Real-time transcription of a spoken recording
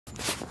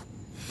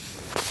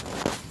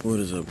What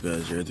is up,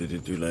 guys? You're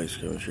 33 likes,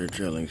 comment, share,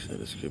 chat, links in the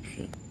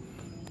description.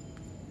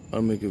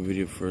 I'll make a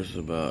video first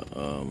about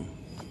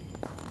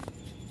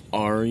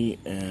Ari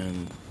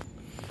and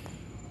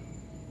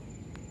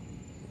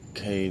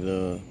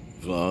Kayla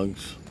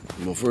vlogs.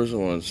 Well, first I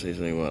want to say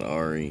something about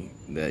Ari,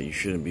 that you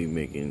shouldn't be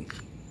making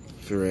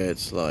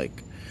threats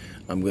like,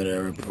 I'm gonna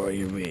report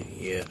your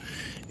video,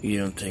 you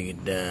don't take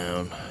it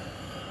down,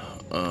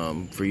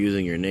 for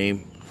using your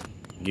name.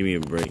 Give me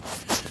a break.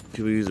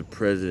 People use the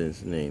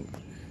president's name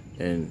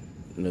and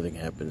nothing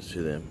happens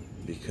to them,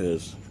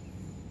 because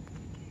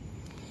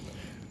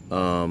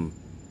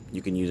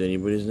you can use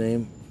anybody's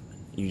name,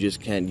 you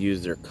just can't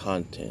use their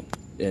content.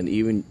 And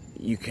even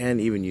you can't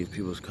even use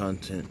people's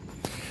content.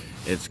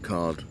 It's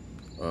called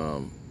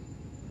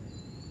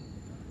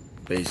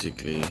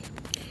basically,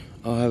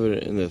 I'll have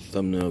it in the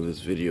thumbnail of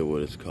this video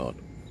what it's called.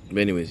 But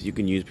anyways, you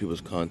can use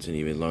people's content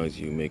even as long as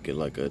you make it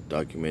like a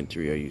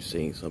documentary or you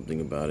saying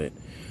something about it,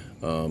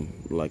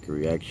 like a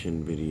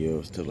reaction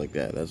video, stuff like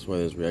that. That's why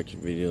there's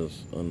reaction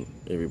videos on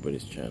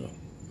everybody's channel.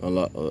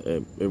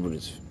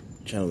 Everybody's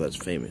channel that's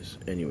famous.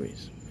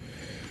 Anyways,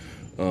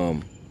 I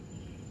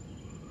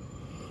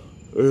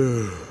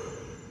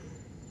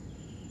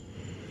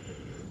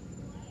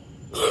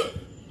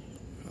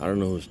don't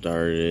know who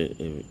started it,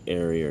 if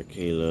Ari or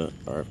Kayla,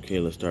 or if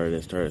Kayla started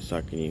it, started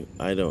sucking you.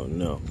 I don't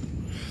know.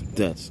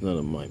 That's none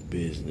of my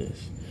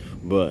business.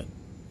 But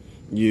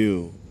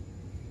you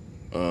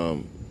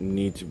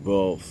need to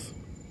both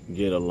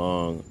get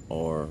along,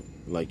 or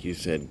like you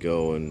said,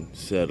 go and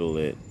settle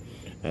it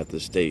at the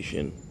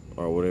station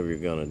or whatever you're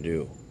gonna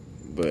do.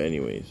 But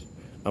anyways,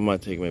 I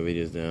might take my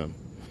videos down.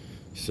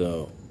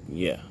 So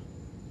yeah,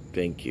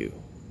 thank you.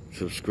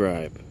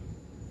 Subscribe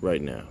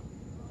right now.